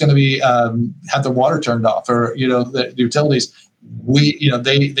 someone's going to be have their water turned off, or the utilities.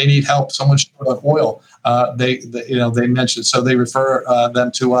 They need help. Someone's short of oil. They mentioned, so they refer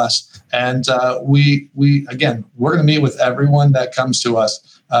them to us, and we're going to meet with everyone that comes to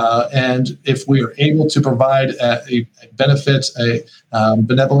us, and if we are able to provide a benefit, a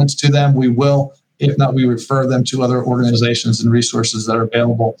benevolence to them, we will. If not, we refer them to other organizations and resources that are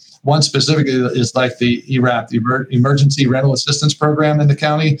available. One specifically is like the ERAP, the Emergency Rental Assistance Program in the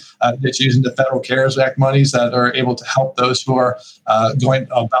county. That's using the Federal CARES Act monies that are able to help those who are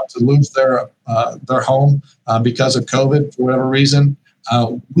about to lose their home because of COVID for whatever reason.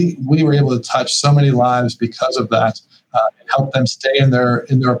 We were able to touch so many lives because of that, and help them stay in their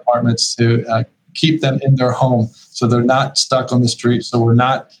apartments, to keep them in their home so they're not stuck on the street. So we're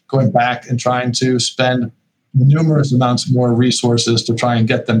not going back and trying to spend numerous amounts more resources to try and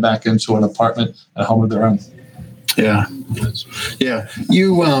get them back into an apartment, a home of their own. Yeah.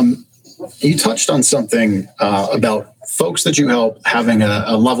 You touched on something about folks that you help having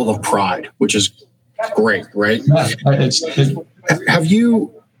a level of pride, which is great, right? Yeah, Have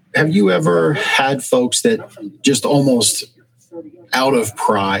you ever had folks that just almost out of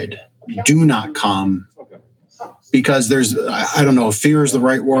pride do not come because there's, I don't know if fear is the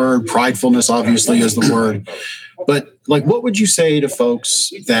right word, pridefulness obviously is the word, but like, what would you say to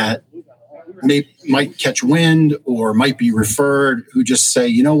folks that might catch wind or might be referred, who just say,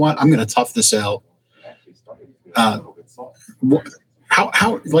 you know what, I'm going to tough this out?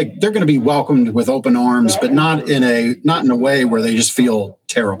 How like they're going to be welcomed with open arms, but not in a way where they just feel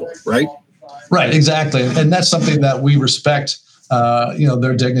terrible, right? Right, exactly, and that's something that we respect.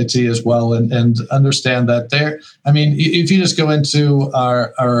 Their dignity as well, and understand that they're. I mean, if you just go into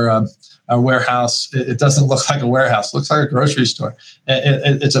our warehouse, it doesn't look like a warehouse. It looks like a grocery store.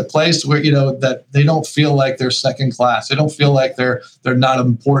 It's a place where that they don't feel like they're second class. They don't feel like they're not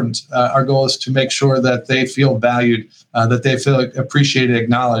important. Our goal is to make sure that they feel valued, that they feel appreciated,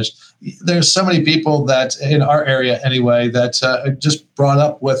 acknowledged. There's so many people that in our area anyway that are just brought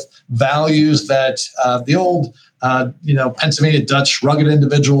up with values that the old. Pennsylvania Dutch rugged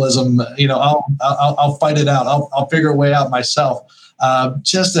individualism. I'll fight it out. I'll figure a way out myself.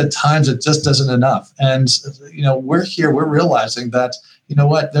 Just at times it just isn't enough. And we're here. We're realizing that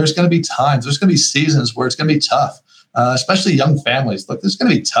there's going to be times. There's going to be seasons where it's going to be tough, especially young families. Look, it's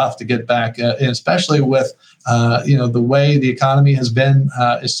going to be tough to get back, and especially with the way the economy has been.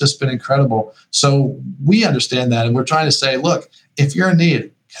 It's just been incredible. So we understand that, and we're trying to say, look, if you're in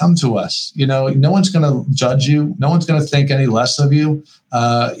need, come to us. No one's going to judge you. No one's going to think any less of you.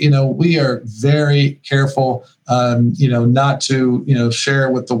 We are very careful, not to, share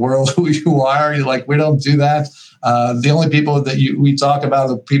with the world who you are. We don't do that. The only people that we talk about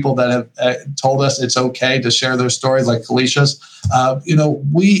are the people that have told us it's okay to share their stories, like Felicia's.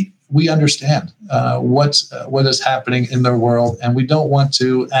 We understand what is happening in their world, and we don't want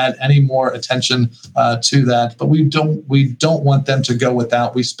to add any more attention to that. But we don't want them to go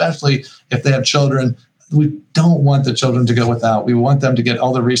without. We, especially if they have children, we don't want the children to go without. We want them to get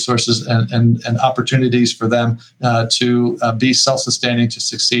all the resources and opportunities for them to be self-sustaining, to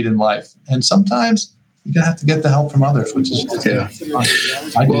succeed in life. And sometimes you're gonna have to get the help from others, which is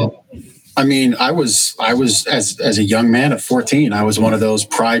I mean, I was as a young man at 14, I was one of those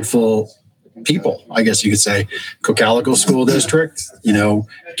prideful people, I guess you could say. Cocalico School District,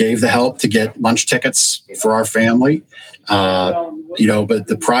 gave the help to get lunch tickets for our family. But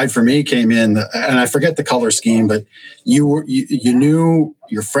the pride for me came in, and I forget the color scheme, but you knew,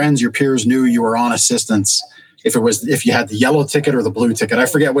 your friends, your peers knew you were on assistance if you had the yellow ticket or the blue ticket. I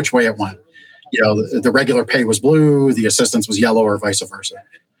forget which way it went. The regular pay was blue, the assistance was yellow, or vice versa.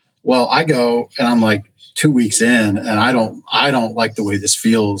 Well, I go and I'm like 2 weeks in, and I don't like the way this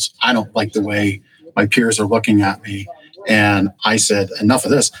feels. I don't like the way my peers are looking at me. And I said, enough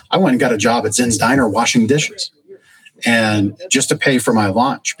of this. I went and got a job at Zinn's Diner washing dishes, and just to pay for my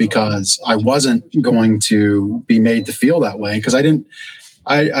lunch, because I wasn't going to be made to feel that way, because it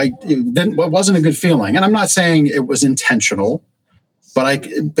wasn't a good feeling. And I'm not saying it was intentional, but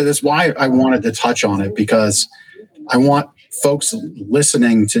that's why I wanted to touch on it, because I want folks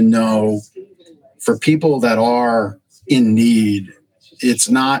listening to know, for people that are in need, it's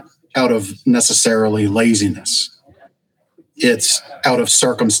not out of necessarily laziness. It's out of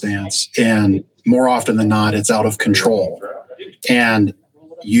circumstance. And more often than not, it's out of control. And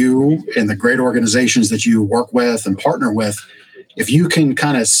you and the great organizations that you work with and partner with, if you can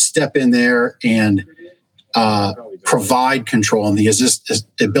kind of step in there and provide control and the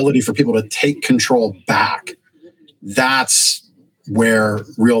ability for people to take control back that's where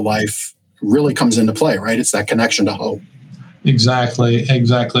real life really comes into play, right? It's that connection to hope. Exactly.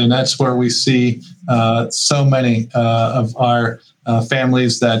 And that's where we see so many of our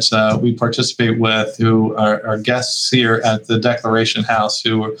families that we participate with, who are guests here at the Declaration House,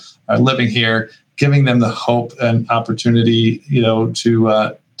 who are living here, giving them the hope and opportunity,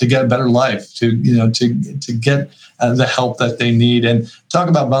 to get a better life, to get the help that they need. And talk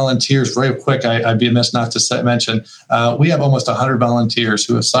about volunteers very quick. I'd be amiss not to mention, we have almost 100 volunteers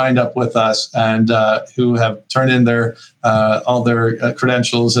who have signed up with us and who have turned in their all their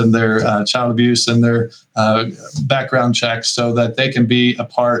credentials and their child abuse and their background checks, so that they can be a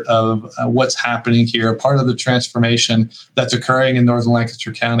part of what's happening here, a part of the transformation that's occurring in Northern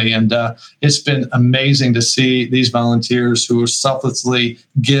Lancaster County. And it's been amazing to see these volunteers who selflessly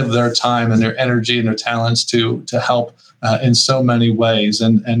give their time and their energy and their talents to help in so many ways.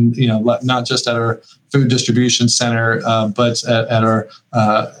 And not just at our food distribution center, but at our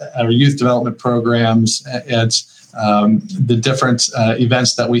youth development programs, at the different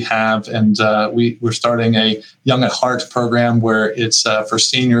events that we have. And we're starting a Young at Heart program where it's for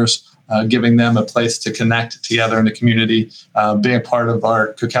seniors, giving them a place to connect together in the community, being a part of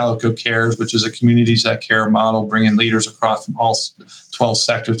our Cocalico Cares, which is a communities that care model, bringing leaders across from all 12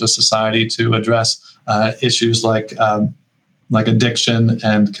 sectors of society to address issues like addiction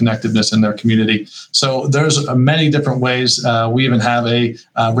and connectedness in their community. So there's many different ways. We even have a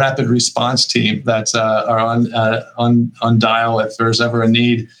rapid response team that are on dial if there's ever a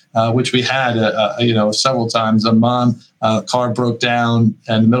need, which we had several times. A mom car broke down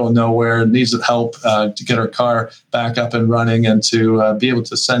in the middle of nowhere, needs help to get her car back up and running, and to be able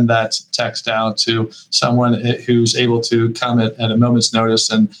to send that text out to someone who's able to come at a moment's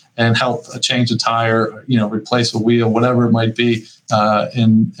notice and help change a tire, replace a wheel, whatever it might be,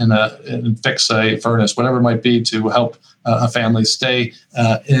 and fix a furnace, whatever it might be, to help a family stay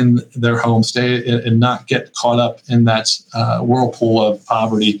in their home, stay and not get caught up in that whirlpool of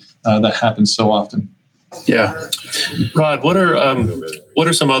poverty that happens so often. Yeah. Rod, what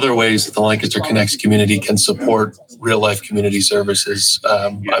are some other ways that the Lancaster Connects community can support real life community services?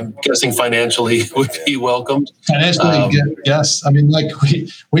 I'm guessing financially would be welcomed. Financially, yes. I mean, like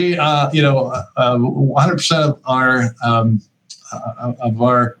we 100% of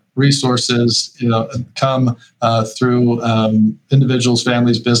our resources, come through individuals,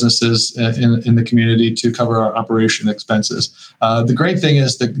 families, businesses in the community to cover our operation expenses. The great thing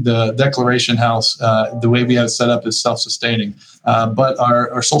is the Declaration House, the way we have it set up, is self-sustaining, but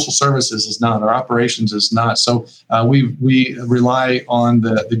our social services is not, our operations is not. So we rely on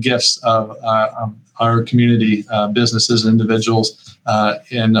the gifts of our community, businesses and individuals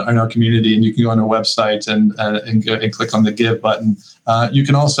in our community. And you can go on our website and click on the Give button. You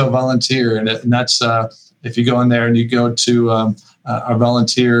can also volunteer, and that's if you go in there and you go to our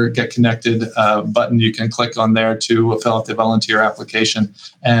volunteer Get Connected button, you can click on there to fill out the volunteer application,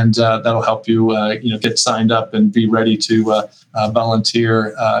 and that'll help you get signed up and be ready to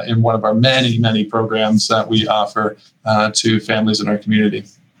volunteer in one of our many programs that we offer to families in our community.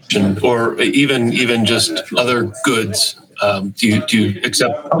 Or even just other goods. Do you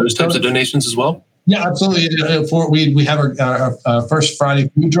accept those types of donations as well? Yeah, absolutely. We have our First Friday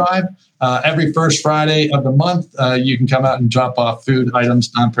food drive. Every first Friday of the month, you can come out and drop off food items,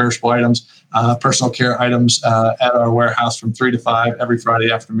 non-perishable items, personal care items at our warehouse from 3 to 5 every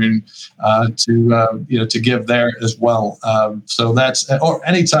Friday afternoon to give there as well. So that's, or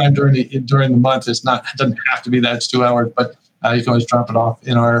anytime during the month. It doesn't have to be that it's 2 hours, but you can always drop it off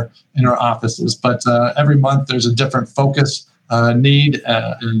in our offices. But every month there's a different focus need,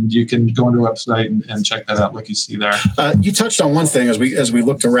 and you can go on our website and check that out, like you see there. You touched on one thing as we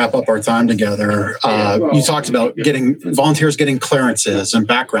look to wrap up our time together. You talked about volunteers getting clearances and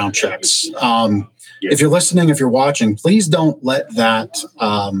background checks. If you're listening, if you're watching, please don't let that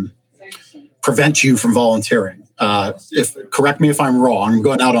prevent you from volunteering. Correct me if I'm wrong. I'm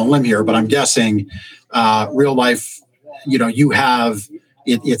going out on a limb here, but I'm guessing real life. You have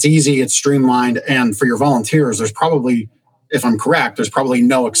it's easy, it's streamlined, and for your volunteers, there's probably, if I'm correct, there's probably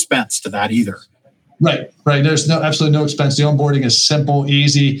no expense to that either. Right. There's absolutely no expense. The onboarding is simple,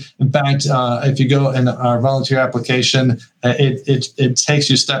 easy. In fact, if you go in our volunteer application, it takes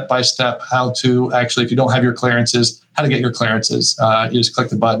you step by step how to actually, if you don't have your clearances, how to get your clearances. You just click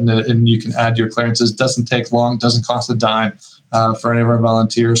the button and you can add your clearances. Doesn't take long, doesn't cost a dime for any of our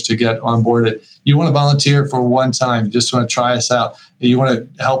volunteers to get onboarded. You want to volunteer for one time. You just want to try us out. You want to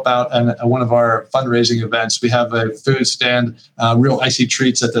help out at one of our fundraising events. We have a food stand, Real Icy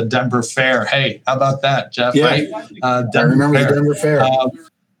Treats at the Denver Fair. Hey, how about that, Jeff? Yeah, right? I remember the Denver Fair.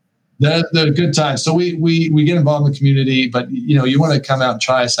 They're good times. So we get involved in the community, but you want to come out and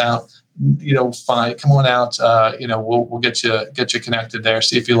try us out. Fine, come on out. We'll get you connected there.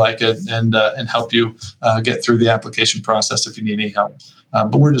 See if you like it, and help you get through the application process if you need any help.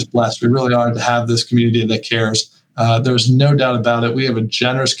 But we're just blessed. We really are to have this community that cares. There's no doubt about it. We have a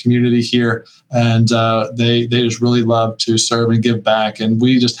generous community here, and they just really love to serve and give back. And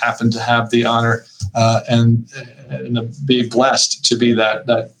we just happen to have the honor and be blessed to be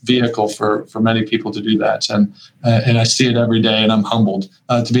that vehicle for many people to do that. And I see it every day, and I'm humbled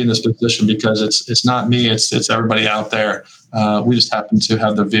to be in this position, because it's not me, it's everybody out there. We just happen to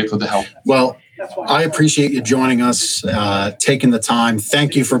have the vehicle to help. Well, I appreciate you joining us, taking the time.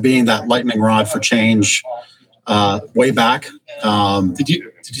 Thank you for being that lightning rod for change way back. Did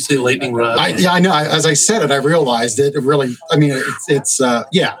you say lightning rod? I know. As I said it, I realized it. Really, I mean, it's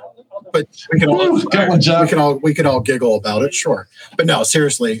yeah. But we can all giggle about it, sure. But no,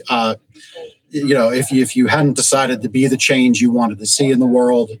 seriously, if you hadn't decided to be the change you wanted to see in the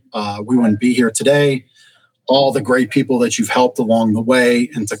world, we wouldn't be here today. All the great people that you've helped along the way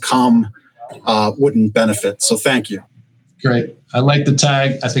and to come wouldn't benefit. So thank you. Great. I like the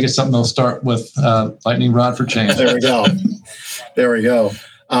tag. I think it's something they'll start with, lightning rod for change. There we go.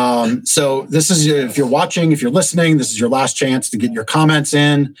 So this is, if you're watching, if you're listening, this is your last chance to get your comments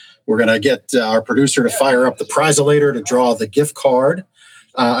in. We're going to get our producer to fire up the Prizolator to draw the gift card.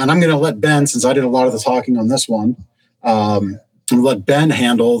 And I'm going to let Ben, since I did a lot of the talking on this one, I'm going to let Ben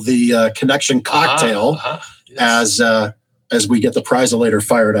handle the connection cocktail yes. as we get the Prizolator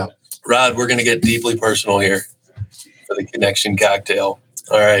fired up. Rod, we're going to get deeply personal here for the connection cocktail.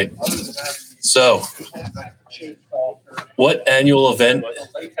 All right. So, what annual event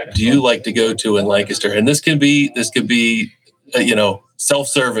do you like to go to in Lancaster? And this could be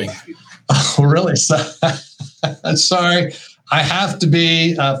self-serving. Oh, really? Sorry. I have to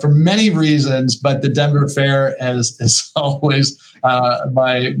be for many reasons, but the Denver Fair is always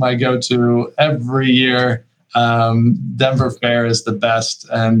my go-to every year. Denver Fair is the best,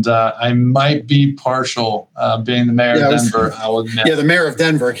 and I might be partial being the mayor of Denver. I will admit. Yeah, the mayor of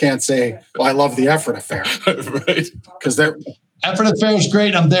Denver can't say, "Well, I love the Ephrata Fair," right? Because they're. Ephrata Fair is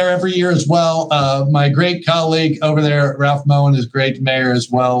great. I'm there every year as well. My great colleague over there, Ralph Moen, is great mayor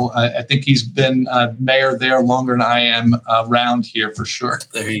as well. I think he's been mayor there longer than I am around here for sure.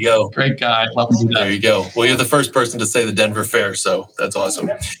 There you go. Great guy. Love to do that. There you go. Well, you're the first person to say the Denver Fair, so that's awesome.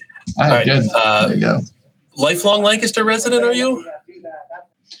 All right. Good. There you go. Lifelong Lancaster resident, are you?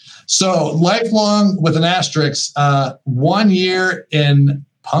 So lifelong with an asterisk. 1 year in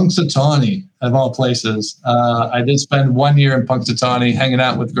Punxsutawney, of all places. I did spend 1 year in Punxsutawney hanging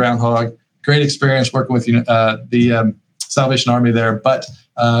out with Groundhog. Great experience working with the Salvation Army there, but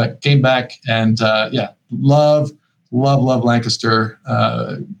came back and love Lancaster.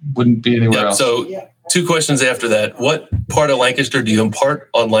 Wouldn't be anywhere else. So 2 questions after that. What part of Lancaster do you impart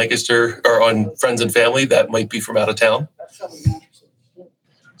on Lancaster or on friends and family that might be from out of town?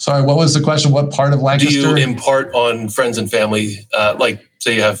 Sorry, what was the question? What part of Lancaster? Do you impart on friends and family, like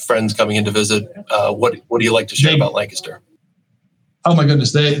say you have friends coming in to visit? What do you like to share about Lancaster? Oh my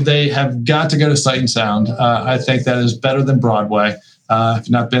goodness, they have got to go to Sight and Sound. I think that is better than Broadway. If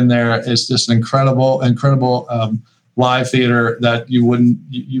you've not been there, it's just an incredible live theater that you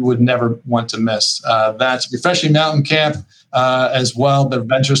would never want to miss. That's Refreshing Mountain Camp as well, the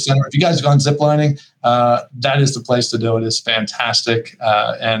Adventure Center. If you guys have gone ziplining, that is the place to do it. It's fantastic.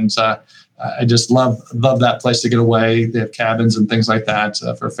 And I just love that place to get away. They have cabins and things like that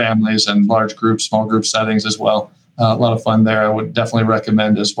for families and large groups, small group settings as well. A lot of fun there. I would definitely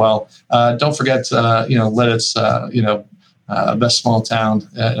recommend as well. Don't forget, Lititz, best small town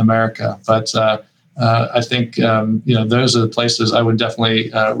in America. But I think, those are the places I would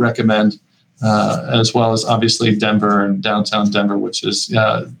definitely recommend, as well as obviously Denver and downtown Denver, which is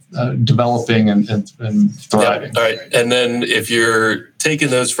developing and thriving. Yep. All right. And then if you're taking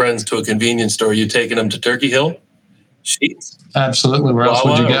those friends to a convenience store, you taking them to Turkey Hill? Sheetz? Absolutely. Where else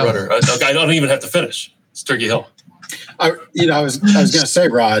would you go? Rudder. I don't even have to finish. It's Turkey Hill. I was going to say,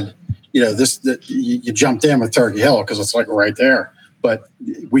 Rod, you jumped in with Turkey Hill because it's like right there. But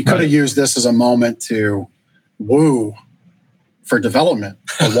we could have used this as a moment to woo for development,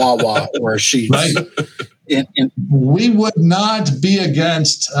 a Wawa or a Sheetz. Right. We would not be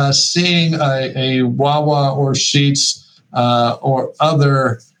against seeing a Wawa or Sheetz or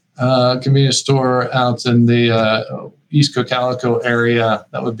other convenience store out in the East Cocalico area.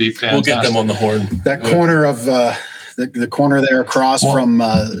 That would be fantastic. We'll get them on the horn. That corner of the corner there across from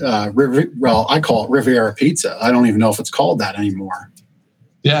I call it Riviera Pizza. I don't even know if it's called that anymore.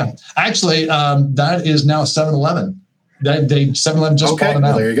 Yeah, actually, that is now 7-Eleven. They 7-Eleven just bought them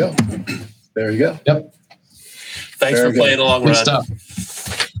out. There you go. There you go. Yep. Thanks for playing along, Rod. Stuff.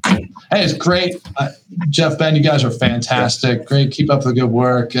 Hey, it's great. Jeff, Ben, you guys are fantastic. Yeah. Great. Keep up the good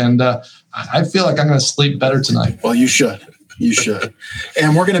work. And I feel like I'm going to sleep better tonight. Well, you should. You should.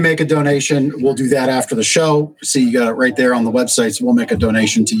 And we're going to make a donation. We'll do that after the show. See, you got it right there on the website. So we'll make a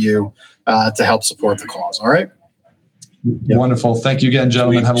donation to you to help support the cause. All right. Yep. Wonderful. Thank you again,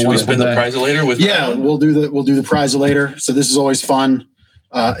 gentlemen. Have a wonderful day. The prize later with we'll do the prize later. So this is always fun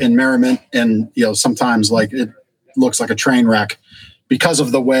in merriment, and sometimes like it looks like a train wreck because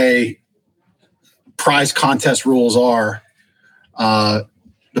of the way prize contest rules are.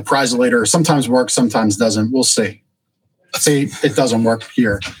 The prize later sometimes works, sometimes doesn't. We'll see. See, it doesn't work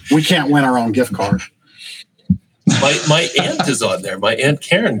here. We can't win our own gift card. My aunt is on there. My Aunt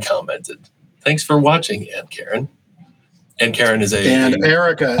Karen commented. Thanks for watching, Aunt Karen. And Karen is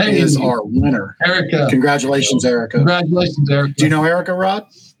Erica is our winner. Erica. Congratulations, Erica. Congratulations, Erica. Do you know Erica, Rod?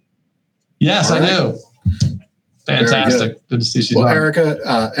 Yes, I do. Fantastic. Good to see you. Well,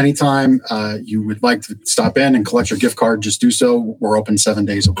 Erica, anytime you would like to stop in and collect your gift card, just do so. We're open 7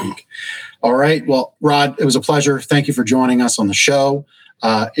 days a week. All right. Well, Rod, it was a pleasure. Thank you for joining us on the show.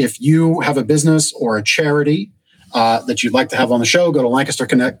 If you have a business or a charity that you'd like to have on the show, go to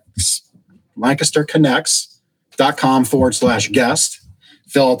LancasterConnects.com/guest.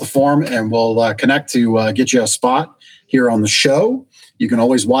 Fill out the form and we'll connect to get you a spot here on the show. You can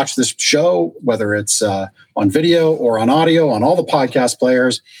always watch this show, whether it's on video or on audio, on all the podcast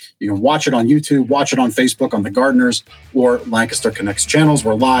players. You can watch it on YouTube, watch it on Facebook, on the Gardeners or Lancaster Connects channels.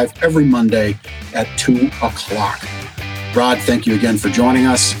 We're live every Monday at 2:00. Rod, thank you again for joining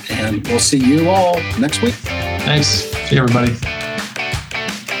us, and we'll see you all next week. Thanks. See you, everybody.